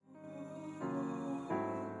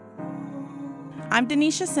I'm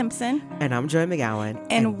Denisha Simpson. And I'm Joy McGowan.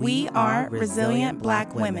 And we are Resilient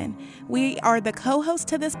Black Women. We are the co-hosts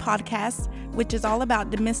to this podcast, which is all about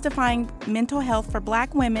demystifying mental health for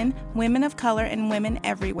Black women, women of color, and women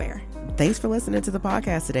everywhere. Thanks for listening to the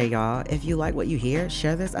podcast today, y'all. If you like what you hear,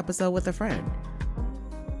 share this episode with a friend.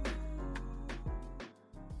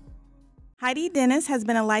 Heidi Dennis has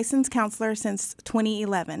been a licensed counselor since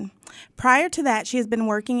 2011. Prior to that, she has been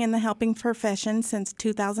working in the helping profession since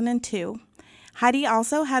 2002. Heidi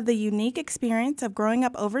also had the unique experience of growing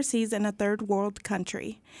up overseas in a third world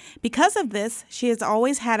country. Because of this, she has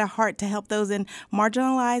always had a heart to help those in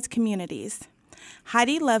marginalized communities.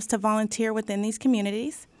 Heidi loves to volunteer within these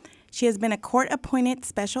communities. She has been a court-appointed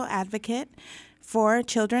special advocate for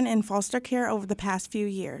children in foster care over the past few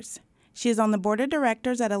years. She is on the board of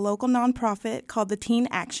directors at a local nonprofit called the Teen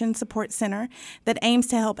Action Support Center that aims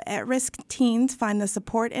to help at-risk teens find the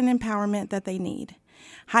support and empowerment that they need.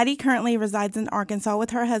 Heidi currently resides in Arkansas with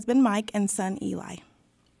her husband, Mike, and son, Eli.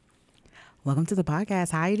 Welcome to the podcast,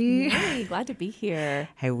 Heidi. Hey, glad to be here.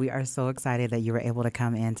 Hey, we are so excited that you were able to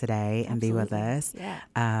come in today and be with us. Yeah.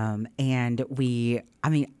 And we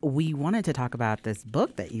wanted to talk about this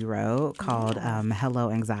book that you wrote called Hello,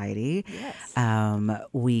 Anxiety. Yes.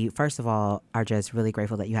 We, first of all, are just really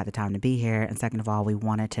grateful that you had the time to be here. And second of all, we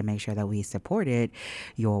wanted to make sure that we supported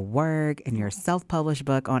your work and your self-published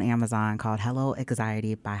book on Amazon called Hello,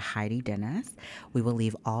 Anxiety by Heidi Dennis. We will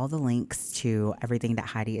leave all the links to everything that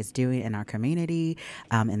Heidi is doing in our community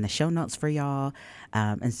in the show notes for y'all.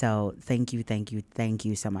 And so thank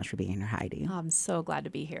you so much for being here, Heidi. I'm so glad to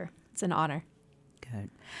be here. It's an honor.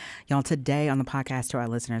 Good. Y'all, today on the podcast to our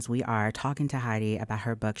listeners, we are talking to Heidi about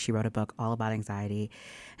her book. She wrote a book all about anxiety,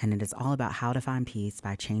 and it is all about how to find peace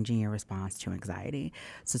by changing your response to anxiety.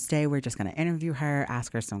 So today we're just going to interview her,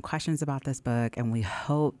 ask her some questions about this book, and we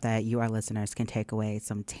hope that you, our listeners, can take away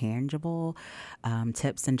some tangible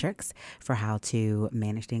tips and tricks for how to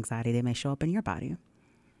manage the anxiety that may show up in your body.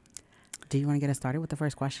 Do you want to get us started with the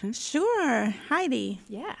first question? Sure. Heidi.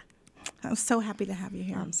 Yeah. I'm so happy to have you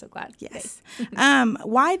here. I'm so glad. Yes.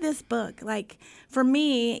 Why this book? Like, for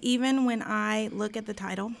me, even when I look at the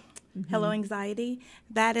title, Hello, Anxiety,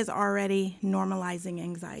 that is already normalizing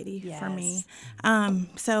anxiety for me.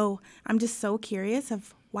 So I'm just so curious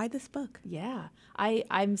of why this book. Yeah.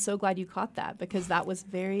 I'm so glad you caught that, because that was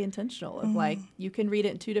very intentional. Of like, you can read it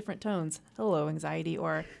in two different tones. Hello, anxiety,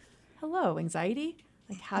 or hello, anxiety.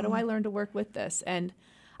 Like, how do I learn to work with this? And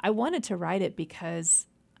I wanted to write it because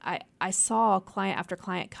I saw client after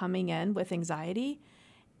client coming in with anxiety,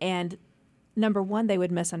 and number one, they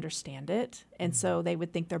would misunderstand it. And so they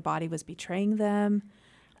would think their body was betraying them.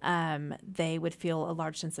 They would feel a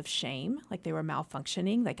large sense of shame, like they were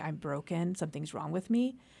malfunctioning, like I'm broken, something's wrong with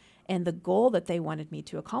me. And the goal that they wanted me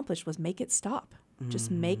to accomplish was make it stop, just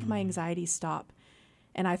make my anxiety stop.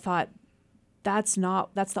 And I thought, that's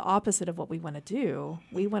the opposite of what we want to do.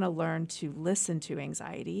 We want to learn to listen to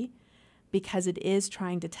anxiety, because it is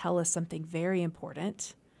trying to tell us something very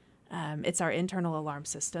important. It's our internal alarm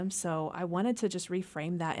system. So I wanted to just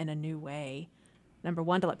reframe that in a new way. Number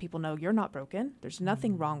one, to let people know you're not broken. There's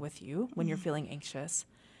nothing wrong with you when you're feeling anxious.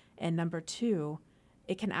 And number two,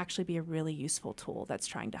 it can actually be a really useful tool that's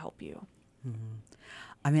trying to help you.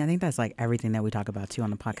 I mean, I think that's like everything that we talk about, too,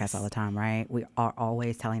 on the podcast all the time, right? We are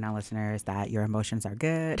always telling our listeners that your emotions are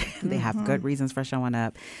good. They have good reasons for showing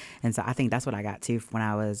up. And so I think that's what I got, too, when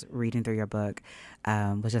I was reading through your book,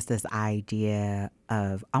 was just this idea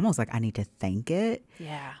of almost like I need to thank it.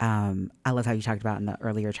 Yeah. I love how you talked about in the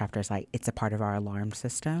earlier chapters, like it's a part of our alarm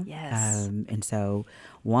system. Yes. And so,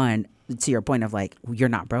 one, to your point of like, you're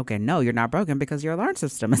not broken. No, you're not broken because your alarm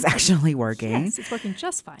system is actually working. Yes, it's working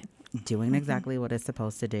just fine. Doing exactly what it's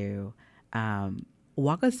supposed to do.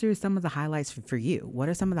 Walk us through some of the highlights for you. What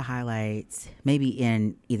are some of the highlights maybe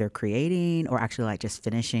in either creating or actually like just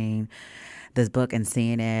finishing this book and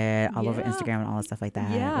seeing it all over Instagram and all that stuff like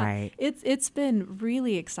that? Yeah, right. It's been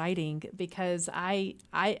really exciting, because I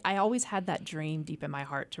always had that dream deep in my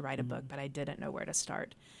heart to write a book, but I didn't know where to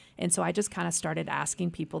start. And so I just kind of started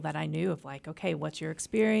asking people that I knew of like, okay, what's your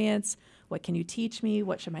experience? What can you teach me?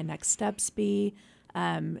 What should my next steps be?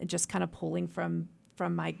 And just kind of pulling from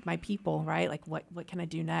my people, right? Like what can I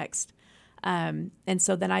do next? And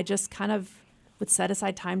so then I just kind of would set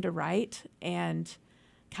aside time to write and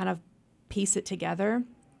kind of piece it together.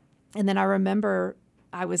 And then I remember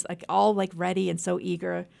I was like all like ready and so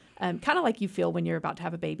eager, kind of like you feel when you're about to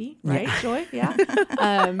have a baby, right, Joy? Yeah.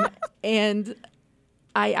 And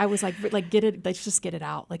I was like, let's just get it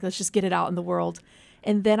out. Like, let's just get it out in the world.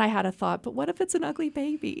 And then I had a thought, but what if it's an ugly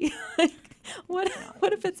baby? what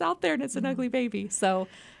if it's out there and it's an ugly baby? So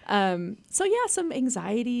yeah, some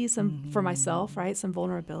anxiety, for myself, right? Some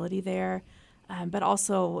vulnerability there, but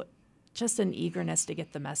also just an eagerness to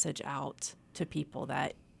get the message out to people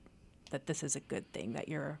that this is a good thing that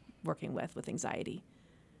you're working with anxiety.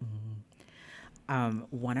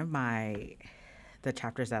 One of the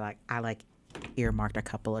chapters that I earmarked a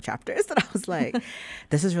couple of chapters that I was like,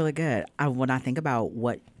 this is really good. When I think about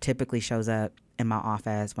what typically shows up in my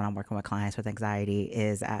office when I'm working with clients with anxiety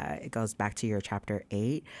is it goes back to your chapter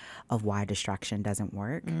 8 of why distraction doesn't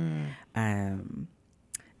work.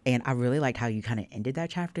 And I really liked how you kind of ended that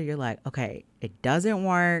chapter. You're like, okay, it doesn't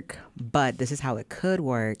work, but this is how it could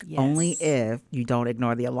work. Yes. Only if you don't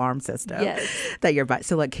ignore the alarm system Yes. that you're by.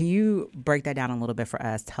 So can you break that down a little bit for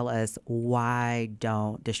us? Tell us, why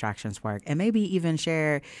don't distractions work? And maybe even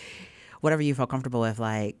share whatever you feel comfortable with,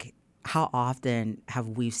 how often have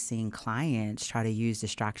we seen clients try to use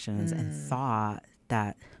distractions and thought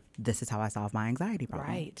that this is how I solve my anxiety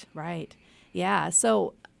problem? Right. Yeah.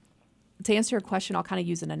 So to answer your question, I'll kind of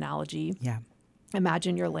use an analogy. Yeah.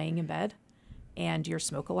 Imagine you're laying in bed and your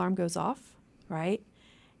smoke alarm goes off, right?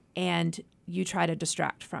 And you try to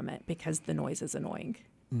distract from it because the noise is annoying,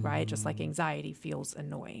 right? Just like anxiety feels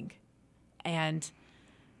annoying. And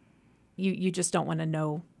you just don't want to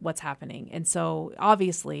know what's happening. And so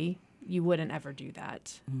obviously you wouldn't ever do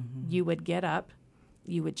that. You would get up,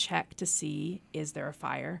 you would check to see, is there a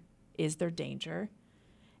fire? Is there danger?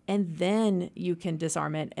 And then you can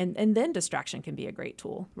disarm it. And then distraction can be a great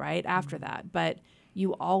tool, right? After that. But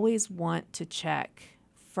you always want to check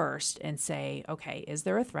first and say, okay, is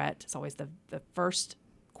there a threat? It's always the first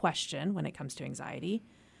question when it comes to anxiety.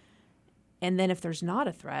 And then if there's not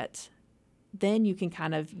a threat, then you can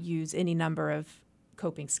kind of use any number of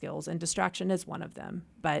coping skills, and distraction is one of them.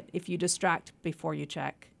 But if you distract before you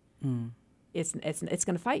check, it's going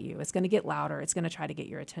to fight you. It's going to get louder. It's going to try to get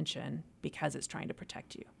your attention because it's trying to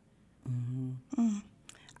protect you.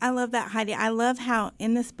 I love that, Heidi. I love how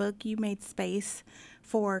in this book you made space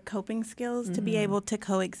for coping skills to be able to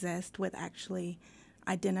coexist with actually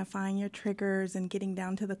identifying your triggers and getting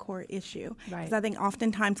down to the core issue. Right. Because I think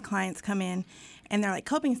oftentimes clients come in and they're like,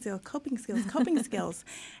 coping skills,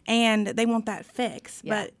 and they want that fix.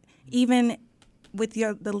 Yeah. But even with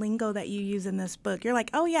the lingo that you use in this book, you're like,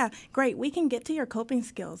 oh yeah, great, we can get to your coping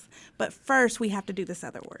skills, but first we have to do this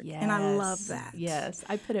other work. Yes. And I love that. Yes.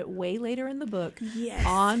 I put it way later in the book Yes.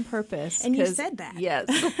 on purpose. And you said that. Yes.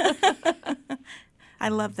 I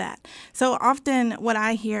love that. So often what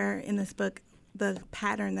I hear in this book, the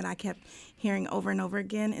pattern that I kept hearing over and over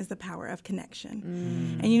again, is the power of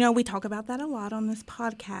connection. And we talk about that a lot on this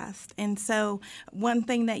podcast. And so one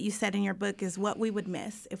thing that you said in your book is what we would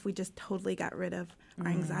miss if we just totally got rid of our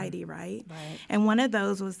anxiety, right? And one of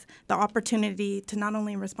those was the opportunity to not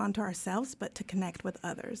only respond to ourselves, but to connect with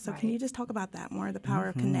others. So can you just talk about that more, the power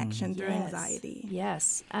of connection through anxiety?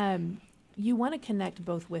 Yes. You want to connect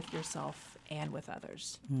both with yourself and with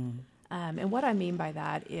others. And what I mean by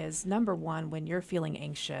that is, number one, when you're feeling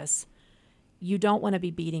anxious, you don't want to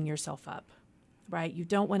be beating yourself up, right? You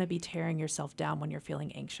don't want to be tearing yourself down when you're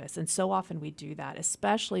feeling anxious. And so often we do that,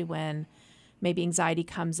 especially when maybe anxiety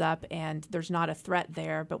comes up and there's not a threat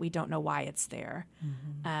there, but we don't know why it's there.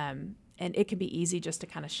 And it can be easy just to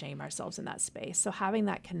kind of shame ourselves in that space. So having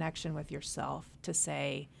that connection with yourself to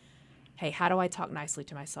say, hey, how do I talk nicely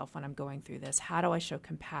to myself when I'm going through this? How do I show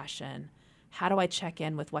compassion? How do I check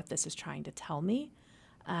in with what this is trying to tell me?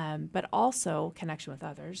 But also connection with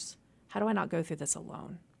others. How do I not go through this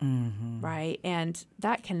alone? Right? And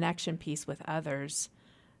that connection piece with others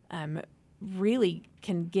really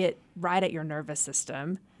can get right at your nervous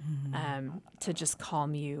system to just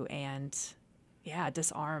calm you and,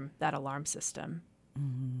 disarm that alarm system.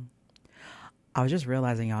 I was just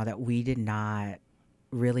realizing, y'all, that we did not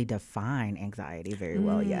really define anxiety very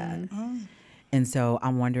well yet. And so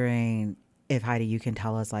I'm wondering if, Heidi, you can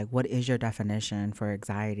tell us, what is your definition for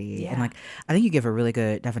anxiety? Yeah. And, I think you give a really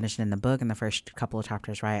good definition in the book in the first couple of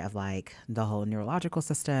chapters, right, of, the whole neurological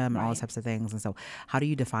system and all those types of things. And so how do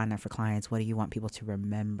you define that for clients? What do you want people to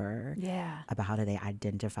remember about how do they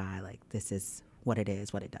identify, this is what it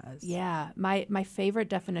is, what it does? Yeah. My favorite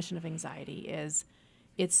definition of anxiety is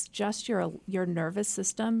it's just your nervous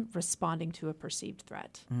system responding to a perceived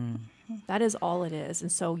threat. That is all it is.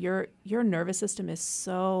 And so your nervous system is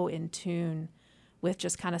so in tune with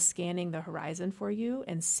just kind of scanning the horizon for you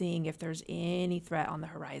and seeing if there's any threat on the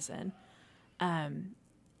horizon. And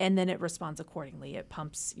then it responds accordingly. It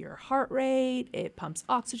pumps your heart rate, it pumps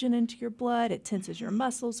oxygen into your blood, it tenses your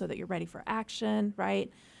muscles so that you're ready for action,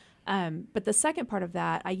 right? But the second part of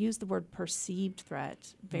that, I use the word perceived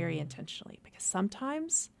threat very intentionally, because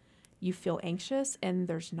sometimes you feel anxious and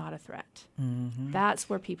there's not a threat. Mm-hmm. That's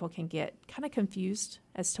where people can get kind of confused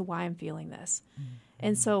as to why I'm feeling this. Mm-hmm.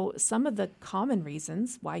 And so some of the common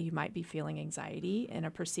reasons why you might be feeling anxiety and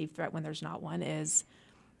a perceived threat when there's not one is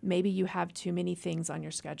maybe you have too many things on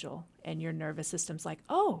your schedule and your nervous system's like,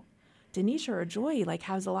 oh, Denisha or Joy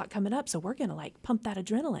has a lot coming up, so we're going to pump that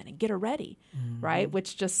adrenaline and get her ready, right?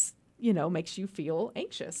 Which just, makes you feel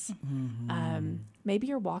anxious. Maybe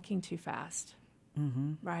you're walking too fast,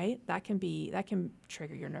 right? That can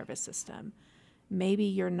trigger your nervous system. Maybe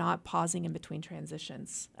you're not pausing in between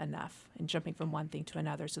transitions enough and jumping from one thing to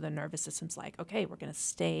another, so the nervous system's like, okay, we're going to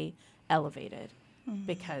stay elevated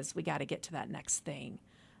because we got to get to that next thing.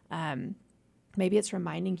 Maybe it's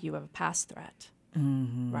reminding you of a past threat.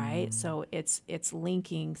 Right? So it's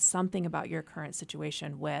linking something about your current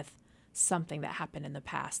situation with something that happened in the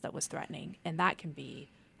past that was threatening. And that can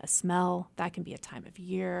be a smell, that can be a time of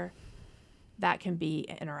year, that can be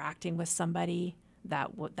interacting with somebody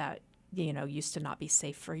that used to not be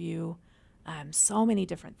safe for you. So many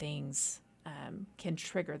different things can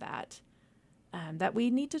trigger that we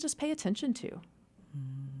need to just pay attention to.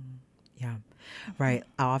 Yeah, right.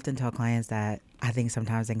 I often tell clients that I think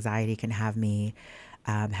sometimes anxiety can have me,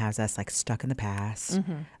 has us stuck in the past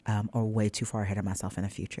or way too far ahead of myself in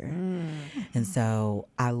the future. And so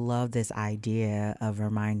I love this idea of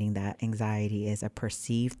reminding that anxiety is a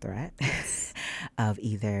perceived threat of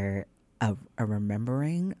either a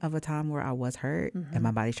remembering of a time where I was hurt and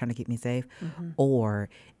my body's trying to keep me safe, or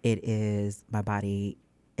it is my body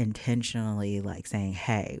intentionally saying,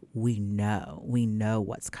 hey, we know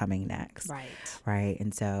what's coming next. Right.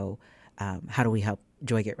 And so how do we help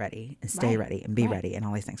Joy get ready and stay ready and be ready and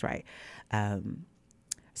all these things, right?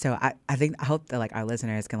 So I hope that our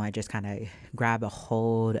listeners can just kind of grab a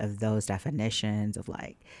hold of those definitions of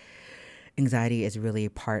anxiety is really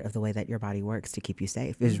part of the way that your body works to keep you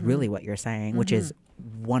safe, is really what you're saying, which is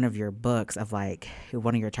one of your books of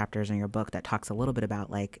one of your chapters in your book that talks a little bit about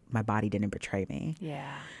my body didn't betray me.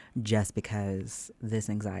 Yeah. Just because this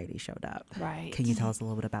anxiety showed up. Right. Can you tell us a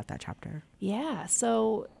little bit about that chapter? Yeah.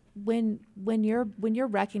 So when you're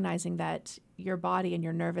recognizing that your body and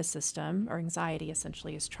your nervous system, or anxiety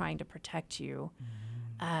essentially, is trying to protect you,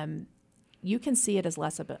 you can see it as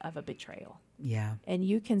less of a betrayal. Yeah. And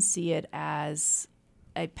you can see it as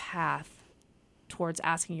a path towards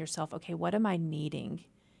asking yourself, okay, what am I needing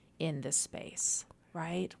in this space,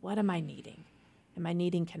 right? What am I needing? Am I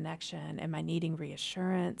needing connection? Am I needing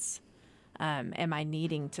reassurance? Am I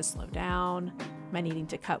needing to slow down? Am I needing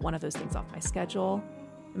to cut one of those things off my schedule?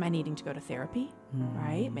 Am I needing to go to therapy,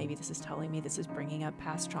 right? Maybe this is telling me this is bringing up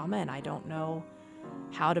past trauma and I don't know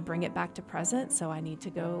how to bring it back to present, so I need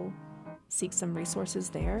to go seek some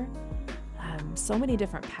resources there. So many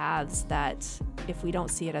different paths that, if we don't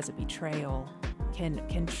see it as a betrayal,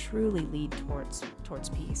 can truly lead towards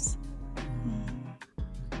peace.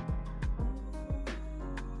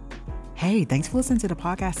 Hey, thanks for listening to the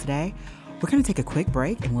podcast today. We're going to take a quick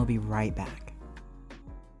break and we'll be right back.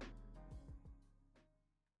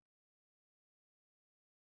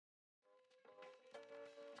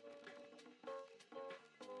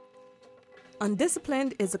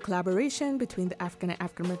 Undisciplined is a collaboration between the African and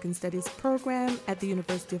African American Studies program at the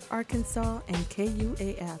University of Arkansas and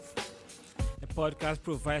KUAF. The podcast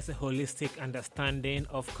provides a holistic understanding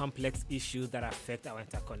of complex issues that affect our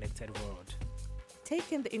interconnected world.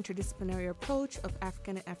 Taking the interdisciplinary approach of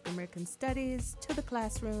African and African American Studies to the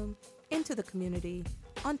classroom, into the community,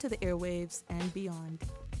 onto the airwaves, and beyond.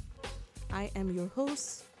 I am your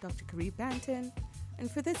host, Dr. Karee Banton,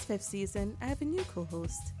 and for this 5th season, I have a new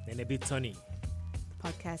co-host. Then a bit Tony. The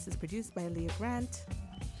podcast is produced by Leah Grant.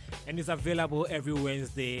 And it's available every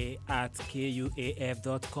Wednesday at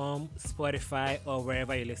kuaf.com, Spotify, or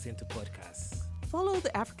wherever you listen to podcasts. Follow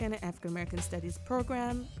the African and African American Studies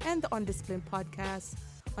program and the Undisciplined podcast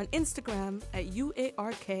on Instagram at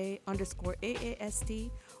UARK_AAST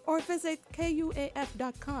or visit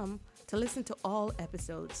kuaf.com to listen to all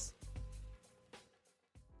episodes.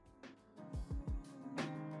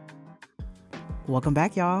 Welcome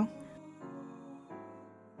back, y'all.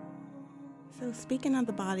 So speaking of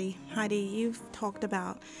the body, Heidi, you've talked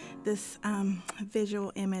about this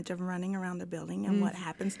visual image of running around a building and what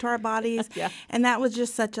happens to our bodies. Yeah. And that was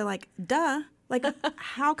just such a duh.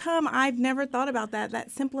 How come I've never thought about that?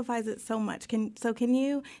 That simplifies it so much. Do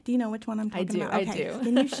you know which one I'm talking about? I do.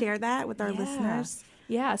 Can you share that with our listeners?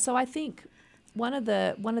 Yeah. So I think one of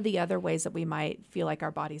the other ways that we might feel like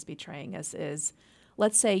our body's betraying us is,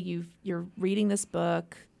 let's say you're reading this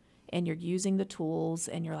book and you're using the tools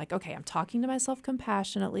and you're like, okay, I'm talking to myself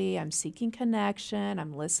compassionately, I'm seeking connection,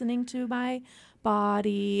 I'm listening to my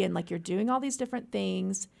body, and you're doing all these different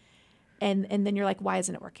things. And then you're like, why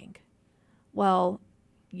isn't it working? Well,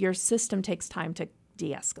 your system takes time to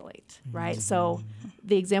de-escalate, right? So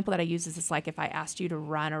the example that I use is it's like if I asked you to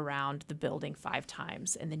run around the building 5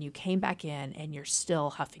 times and then you came back in and you're still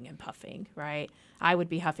huffing and puffing, right? I would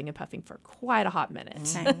be huffing and puffing for quite a hot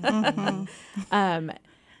minute.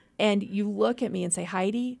 And you look at me and say,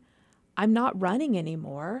 Heidi, I'm not running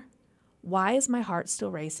anymore. Why is my heart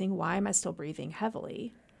still racing? Why am I still breathing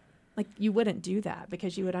heavily? Like, you wouldn't do that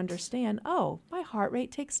because you would understand, oh, my heart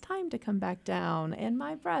rate takes time to come back down and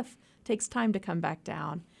my breath takes time to come back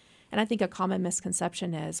down. And I think a common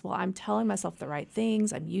misconception is, well, I'm telling myself the right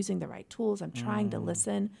things. I'm using the right tools. I'm trying to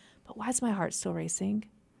listen. But why is my heart still racing?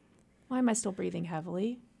 Why am I still breathing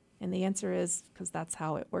heavily? And the answer is because that's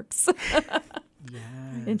how it works.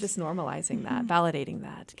 And just normalizing that, validating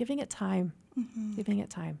that, giving it time, giving it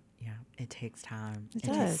time. Yeah, it takes time. It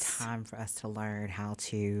takes does. time for us to learn how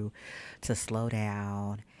to slow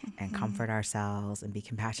down and comfort ourselves and be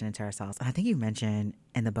compassionate to ourselves. And I think you mentioned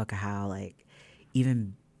in the book how, like,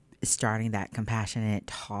 even starting that compassionate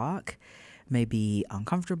talk may be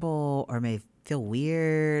uncomfortable or may feel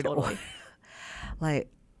weird. Totally. Or,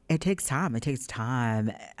 like, it takes time. It takes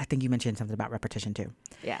time. I think you mentioned something about repetition too.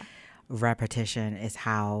 Yeah. Repetition is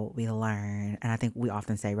how we learn. And I think we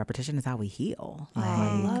often say repetition is how we heal. Oh,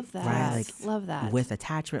 I love that. Right? Like, love that. With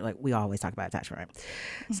attachment, like we always talk about attachment, right?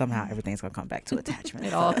 Somehow everything's going to come back to attachment.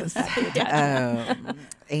 It all comes back to attachment.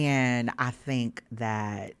 And I think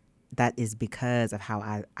that is because of how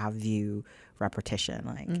I view repetition.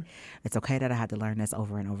 Like, it's okay that I had to learn this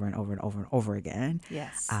over and over and over and over and over again.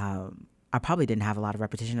 Yes. I probably didn't have a lot of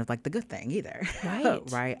repetition of, like, the good thing either. Right.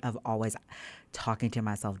 Right? Of always talking to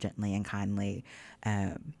myself gently and kindly.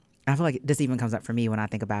 I feel like this even comes up for me when I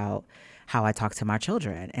think about how I talk to my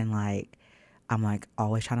children. And, like, I'm, like,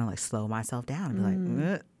 always trying to, like, slow myself down and be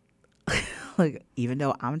like, like, even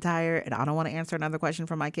though I'm tired and I don't want to answer another question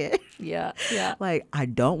from my kid. Yeah. Yeah. Like, I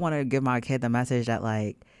don't want to give my kid the message that,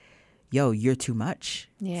 like, yo, you're too much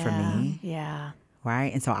for me. Yeah.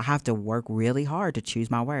 Right? And so I have to work really hard to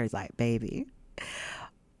choose my words. Like, baby,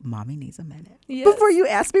 mommy needs a minute before you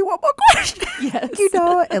ask me one more question. Yes. You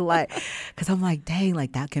know? And, like, because I'm like, dang,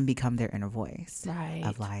 like, that can become their inner voice. Right.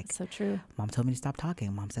 Of, like, so true. Mom told me to stop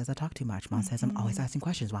talking. Mom says I talk too much. Mom says I'm always asking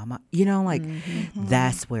questions. Why am I, you know, like,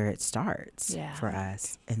 that's where it starts for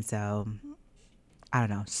us. And so, I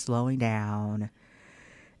don't know, slowing down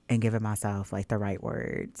and giving myself, like, the right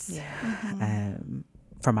words. Yeah.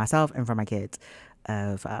 For myself and for my kids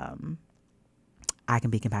of I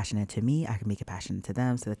can be compassionate to me, I can be compassionate to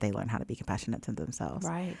them so that they learn how to be compassionate to themselves.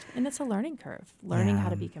 Right. And it's a learning curve, learning how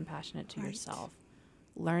to be compassionate to yourself,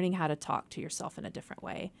 learning how to talk to yourself in a different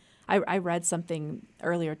way. I read something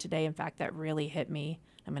earlier today, in fact, that really hit me.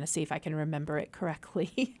 I'm going to see if I can remember it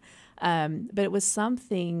correctly. But it was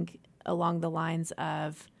something along the lines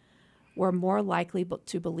of, we're more likely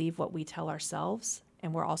to believe what we tell ourselves,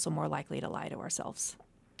 and we're also more likely to lie to ourselves.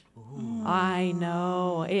 Ooh. I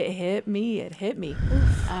know. It hit me.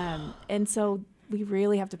 And so we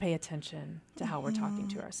really have to pay attention to how we're talking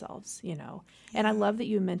to ourselves, you know. And I love that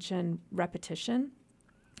you mentioned repetition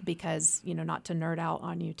because, you know, not to nerd out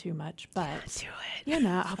on you too much, but, you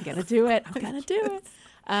know, I'm going to do it.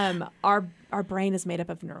 Our brain is made up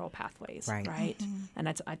of neural pathways, right? And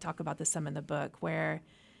I talk about this some in the book, where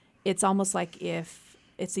it's almost like if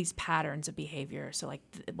it's these patterns of behavior. So, like,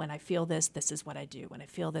 when I feel this, this is what I do. When I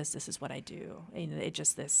feel this, this is what I do. And it's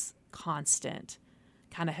just this constant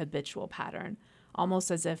kind of habitual pattern,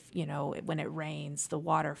 almost as if, you know, when it rains, the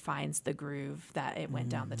water finds the groove that it went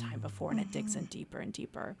down the time before, and it digs in deeper and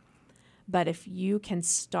deeper. But if you can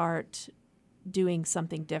start doing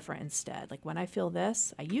something different instead, like, when I feel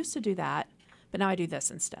this, I used to do that, but now I do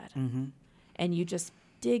this instead. And you just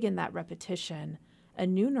dig in that repetition, a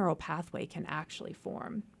new neural pathway can actually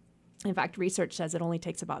form. In fact, research says it only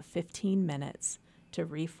takes about 15 minutes to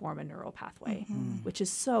reform a neural pathway, which is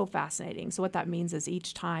so fascinating. So what that means is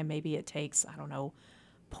each time, maybe it takes,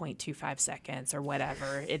 0.25 seconds or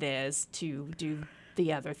whatever it is to do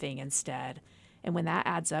the other thing instead. And when that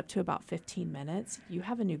adds up to about 15 minutes, you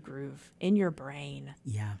have a new groove in your brain,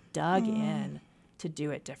 dug in to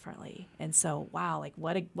do it differently. And so, wow, like,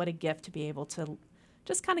 what a gift to be able to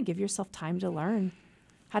just kind of give yourself time to learn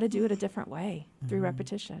how to do it a different way through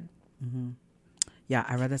repetition. Yeah,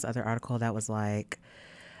 I read this other article that was like,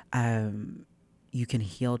 you can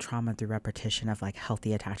heal trauma through repetition of, like,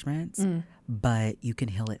 healthy attachments, but you can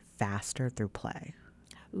heal it faster through play.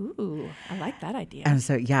 Ooh, I like that idea. And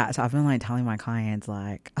so, so I've been like telling my clients,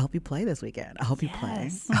 like, I hope you play this weekend. I hope you play.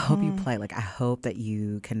 I hope you play. Like, I hope that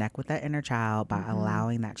you connect with that inner child by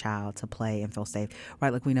allowing that child to play and feel safe,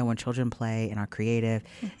 right? Like, we know when children play and are creative,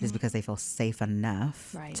 it's because they feel safe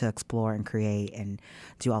enough to explore and create and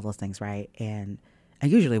do all those things, right? And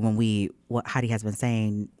usually when what Heidi has been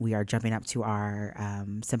saying, we are jumping up to our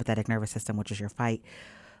sympathetic nervous system, which is your fight,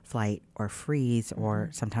 flight, or freeze, or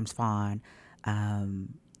sometimes fawn.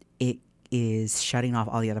 It is shutting off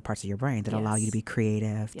all the other parts of your brain that allow you to be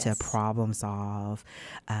creative, to problem solve,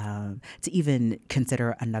 to even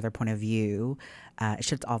consider another point of view. It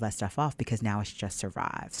shuts all that stuff off because now it's just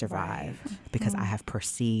survive, because I have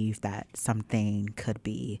perceived that something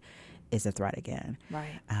is a threat again.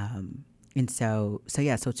 Right. And so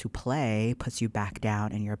to play puts you back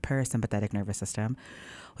down in your parasympathetic nervous system,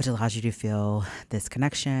 which allows you to feel this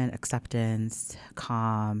connection, acceptance,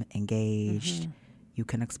 calm, engaged. You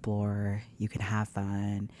can explore, you can have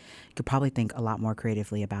fun. You could probably think a lot more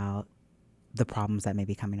creatively about the problems that may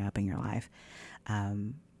be coming up in your life.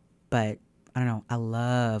 But I don't know, I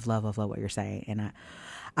love what you're saying. And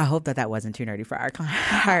I hope that wasn't too nerdy for our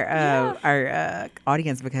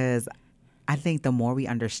audience, because I think the more we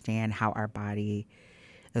understand how our body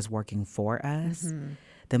is working for us,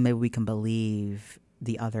 then maybe we can believe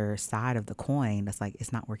the other side of the coin that's like,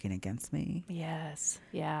 it's not working against me. Yes.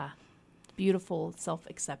 Yeah. Beautiful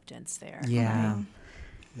self-acceptance there. Yeah. Right?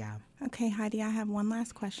 Yeah. Okay, Heidi, I have one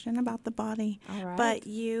last question about the body. All right. But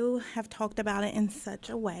you have talked about it in such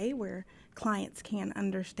a way where clients can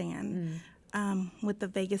understand with the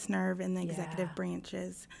vagus nerve and the executive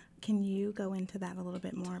branches. Can you go into that a little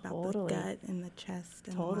bit more about the gut and the chest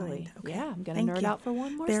and the mind? Okay. Yeah, I'm going to nerd out for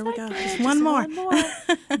one more There second. we go. Just one more.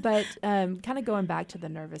 But kind of going back to the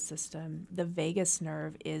nervous system, the vagus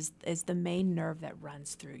nerve is the main nerve that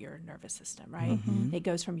runs through your nervous system, right? It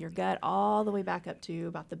goes from your gut all the way back up to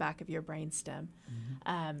about the back of your brainstem.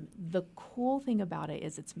 The cool thing about it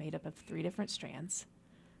is it's made up of 3 different strands.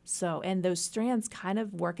 And those strands kind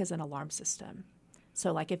of work as an alarm system.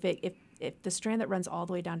 So like if the strand that runs all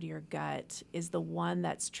the way down to your gut is the one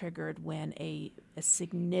that's triggered when a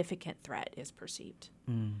significant threat is perceived.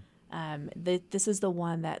 This is the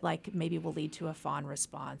one that like maybe will lead to a fawn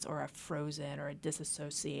response or a frozen or a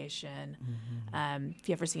disassociation. If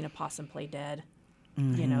you ever seen a possum play dead,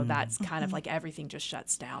 you know, that's kind of like everything just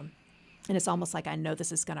shuts down. And it's almost like, I know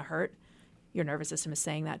this is going to hurt. Your nervous system is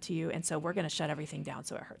saying that to you. And so we're going to shut everything down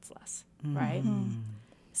so it hurts less, right?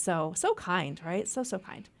 So kind, right? So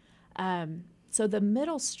kind. So the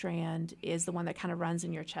middle strand is the one that kind of runs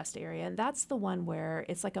in your chest area. And that's the one where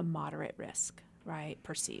it's like a moderate risk, right?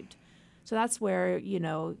 Perceived. So that's where, you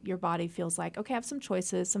know, your body feels like, okay, I have some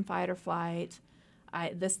choices, some fight or flight.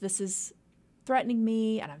 This is threatening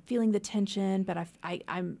me and I'm feeling the tension, but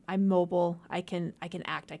I'm mobile. I can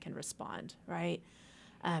act, I can respond, right?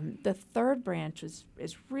 The third branch is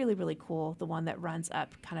really, really cool. The one that runs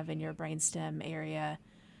up kind of in your brainstem area.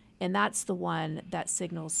 And that's the one that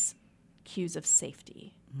signals cues of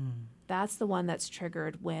safety. That's the one that's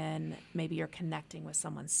triggered when maybe you're connecting with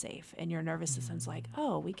someone safe and your nervous system's like,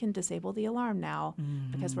 oh, we can disable the alarm now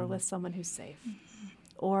because we're with someone who's safe.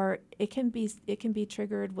 Or it can be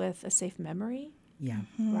triggered with a safe memory. Yeah.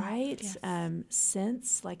 Right? Yes.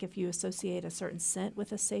 Scents, like if you associate a certain scent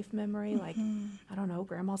with a safe memory, like, I don't know,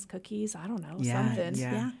 grandma's cookies, I don't know, something.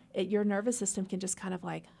 Yeah. Your nervous system can just kind of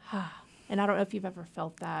like, And I don't know if you've ever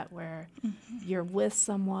felt that where you're with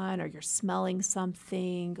someone or you're smelling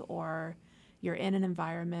something or you're in an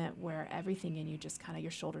environment where everything in you just kind of,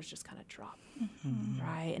 your shoulders just kind of drop,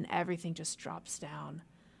 right? And everything just drops down.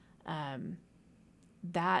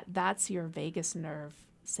 That's your vagus nerve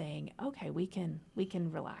saying, okay, we can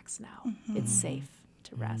relax now. It's safe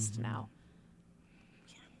to rest now.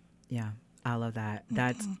 Yeah, I love that.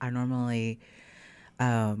 That's, I normally...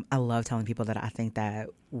 I love telling people that I think that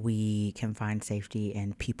we can find safety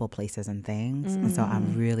in people, places, and things. And so I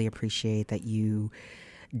really appreciate that you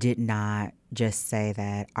did not just say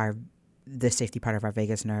that the safety part of our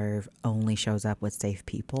vagus nerve only shows up with safe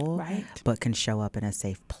people, right, but can show up in a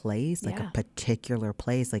safe place, like a particular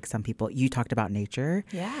place. Like some people, you talked about nature,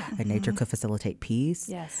 and nature could facilitate peace,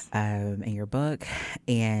 in your book.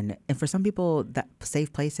 And for some people, that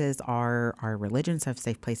safe places are our religions,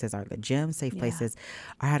 safe places are the gym, safe places.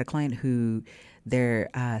 I had a client who their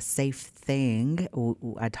safe thing,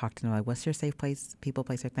 I talked to them like, what's your safe place, people,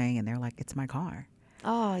 place, or thing? And they're like, it's my car.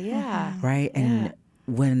 Oh, yeah. Right. And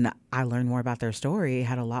when I learned more about their story, it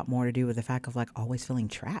had a lot more to do with the fact of like always feeling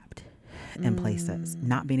trapped in places,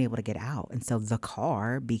 not being able to get out. And so the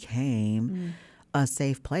car became a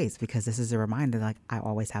safe place because this is a reminder like I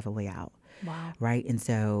always have a way out. Wow. Right. And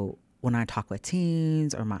so when I talk with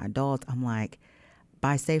teens or my adults, I'm like,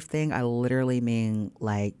 by safe thing, I literally mean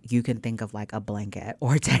like you can think of like a blanket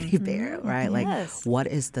or a teddy bear, right? Yes. Like what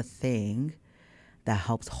is the thing that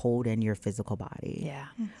helps hold in your physical body Yeah.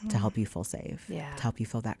 to help you feel safe, Yeah. to help you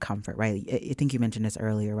feel that comfort, right? I think you mentioned this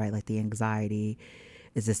earlier, right? Like the anxiety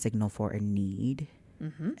is a signal for a need.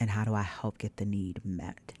 And how do I help get the need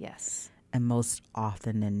met? Yes. And most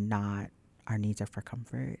often than not, our needs are for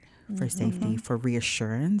comfort, for safety, for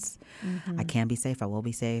reassurance. I can be safe. I will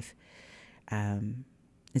be safe. And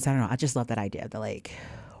so I don't know. I just love that idea that like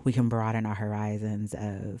we can broaden our horizons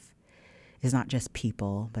of it's not just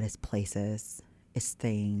people, but it's places, it's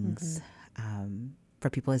things. For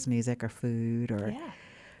people, it's music or food or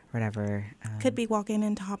whatever. Could be walking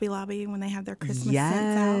into Hobby Lobby when they have their Christmas yes.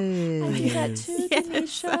 scents out. I do that too,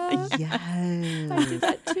 Denisha. Yes. I do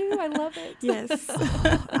that too. I love it. Yes.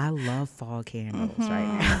 Oh, I love fall candles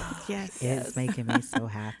right now. Yes. It's making me so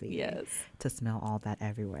happy Yes. to smell all that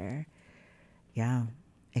everywhere. Yeah.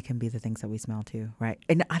 It can be the things that we smell too, right?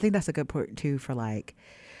 And I think that's a good point too for like,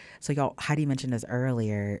 so y'all, Heidi mentioned this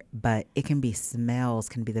earlier, but it can be smells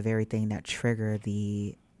can be the very thing that trigger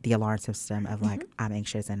the alarm system of like, I'm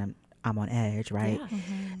anxious and I'm on edge, right? Yeah.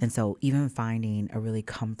 And so even finding a really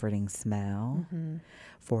comforting smell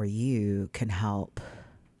for you can help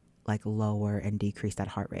like lower and decrease that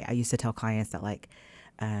heart rate. I used to tell clients that like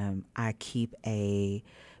I keep a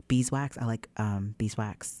beeswax. I like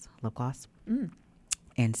beeswax lip gloss.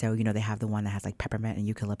 And so, you know, they have the one that has like peppermint and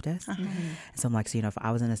eucalyptus. So I'm like, so, you know, if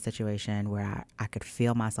I was in a situation where I could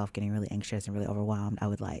feel myself getting really anxious and really overwhelmed, I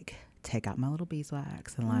would like take out my little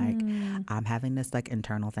beeswax and like I'm having this like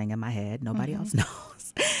internal thing in my head. Nobody else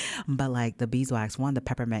knows. But like the beeswax one, the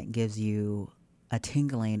peppermint gives you a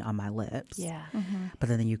tingling on my lips. Yeah. But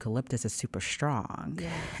then the eucalyptus is super strong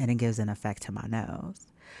and it gives an effect to my nose.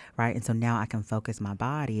 Right. And so now I can focus my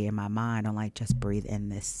body and my mind on like just breathe in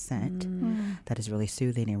this scent that is really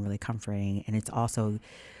soothing and really comforting. And it's also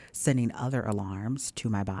sending other alarms to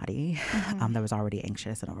my body that was already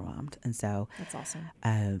anxious and overwhelmed. And so That's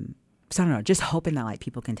awesome. So I don't know, just hoping that like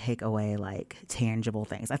people can take away like tangible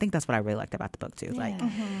things. I think that's what I really liked about the book too. Like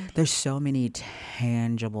there's so many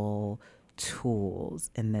tangible tools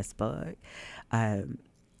in this book.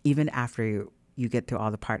 Even after you get through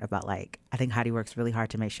all the part about like, I think Heidi works really hard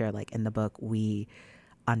to make sure like in the book we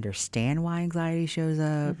understand why anxiety shows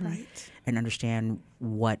up and understand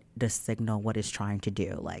what the signal, what it's trying to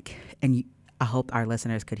do. Like, and I hope our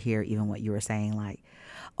listeners could hear even what you were saying, like,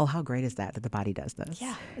 oh, how great is that the body does this?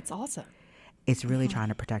 Yeah, it's awesome. It's really trying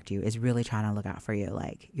to protect you. It's really trying to look out for you.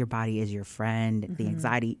 Like your body is your friend. The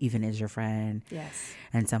anxiety even is your friend. Yes.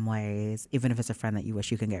 In some ways, even if it's a friend that you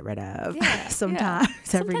wish you can get rid of. Yeah, Sometimes,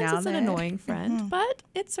 every Sometimes now it's and an then. annoying friend, but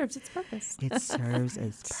it serves its purpose. It serves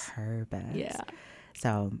its purpose. Yeah.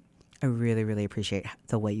 So I really, really appreciate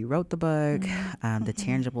the way you wrote the book, the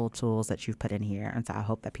tangible tools that you've put in here. And so I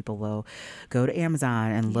hope that people will go to Amazon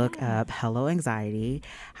and look up Hello Anxiety,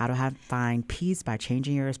 How to Find Peace by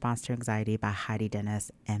Changing Your Response to Anxiety by Heidi Dennis,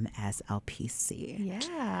 MSLPC.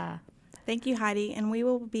 Yeah. Thank you, Heidi. And we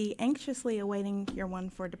will be anxiously awaiting your one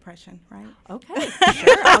for depression, right? Okay.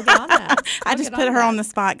 Sure. I'll get on that. I just put her on the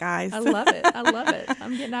spot, guys. I love it. I love it.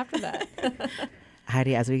 I'm getting after that.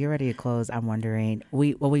 Heidi, as we get ready to close, I'm wondering,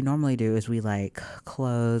 what we normally do is we like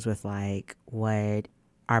close with like what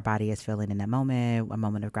our body is feeling in that moment, a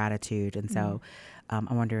moment of gratitude. And so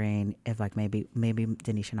I'm wondering if like maybe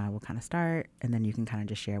Denisha and I will kind of start, and then you can kind of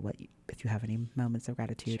just share if you have any moments of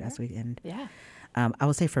gratitude as we end. Yeah. I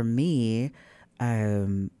would say for me,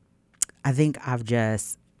 I think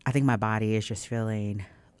my body is just feeling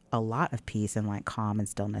a lot of peace and like calm and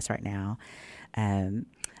stillness right now. And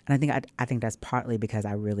I think that's partly because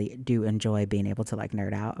I really do enjoy being able to like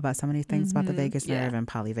nerd out about some of these things about the vagus nerve and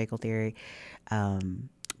polyvagal theory.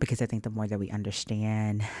 Because I think the more that we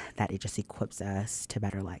understand that, it just equips us to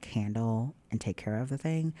better like handle and take care of the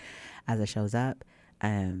thing as it shows up.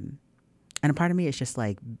 And a part of me is just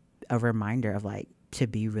like a reminder of like to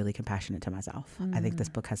be really compassionate to myself. I think this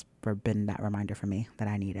book has been that reminder for me that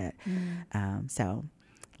I need it. So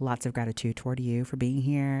lots of gratitude toward you for being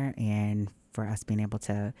here and for us being able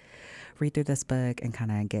to read through this book and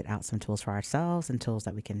kind of get out some tools for ourselves and tools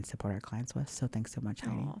that we can support our clients with. So thanks so much,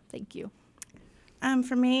 Heidi. Oh, thank you.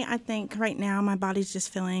 For me, I think right now my body's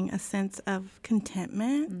just feeling a sense of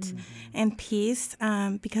contentment and peace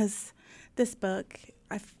because this book,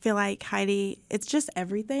 I feel like, Heidi, it's just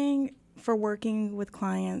everything for working with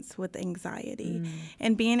clients with anxiety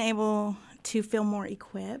and being able to feel more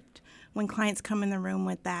equipped when clients come in the room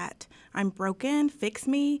with that, I'm broken, fix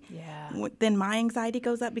me, then my anxiety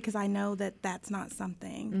goes up because I know that that's not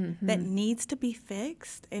something that needs to be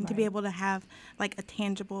fixed, and to be able to have like a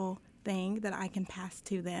tangible thing that I can pass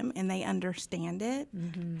to them and they understand it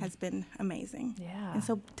has been amazing. Yeah. And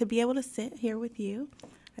so to be able to sit here with you,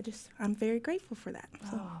 I'm very grateful for that.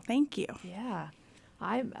 So thank you. Yeah.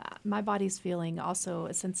 My body's feeling also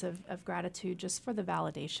a sense of gratitude just for the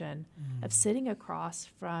validation of sitting across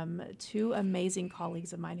from two amazing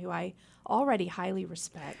colleagues of mine who I already highly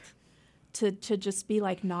respect, to just be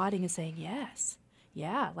like nodding and saying, yes,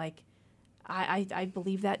 yeah, like I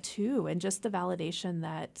believe that too. And just the validation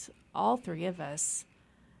that all three of us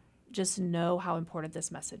just know how important this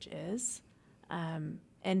message is, and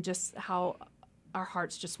just how our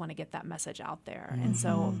hearts just want to get that message out there. And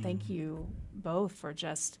so thank you both for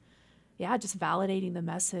just validating the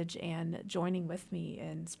message and joining with me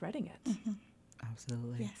in spreading it.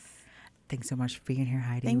 Absolutely. Yes. Thanks so much for being here,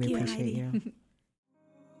 Heidi. Thank we you, appreciate Heidi. you.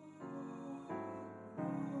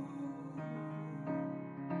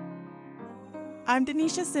 I'm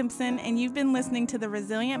Denisha Simpson, and you've been listening to the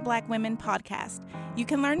Resilient Black Women podcast. You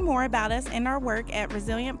can learn more about us and our work at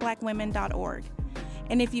resilientblackwomen.org.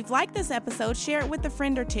 And if you've liked this episode, share it with a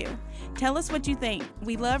friend or two. Tell us what you think.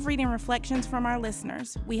 We love reading reflections from our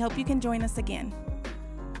listeners. We hope you can join us again.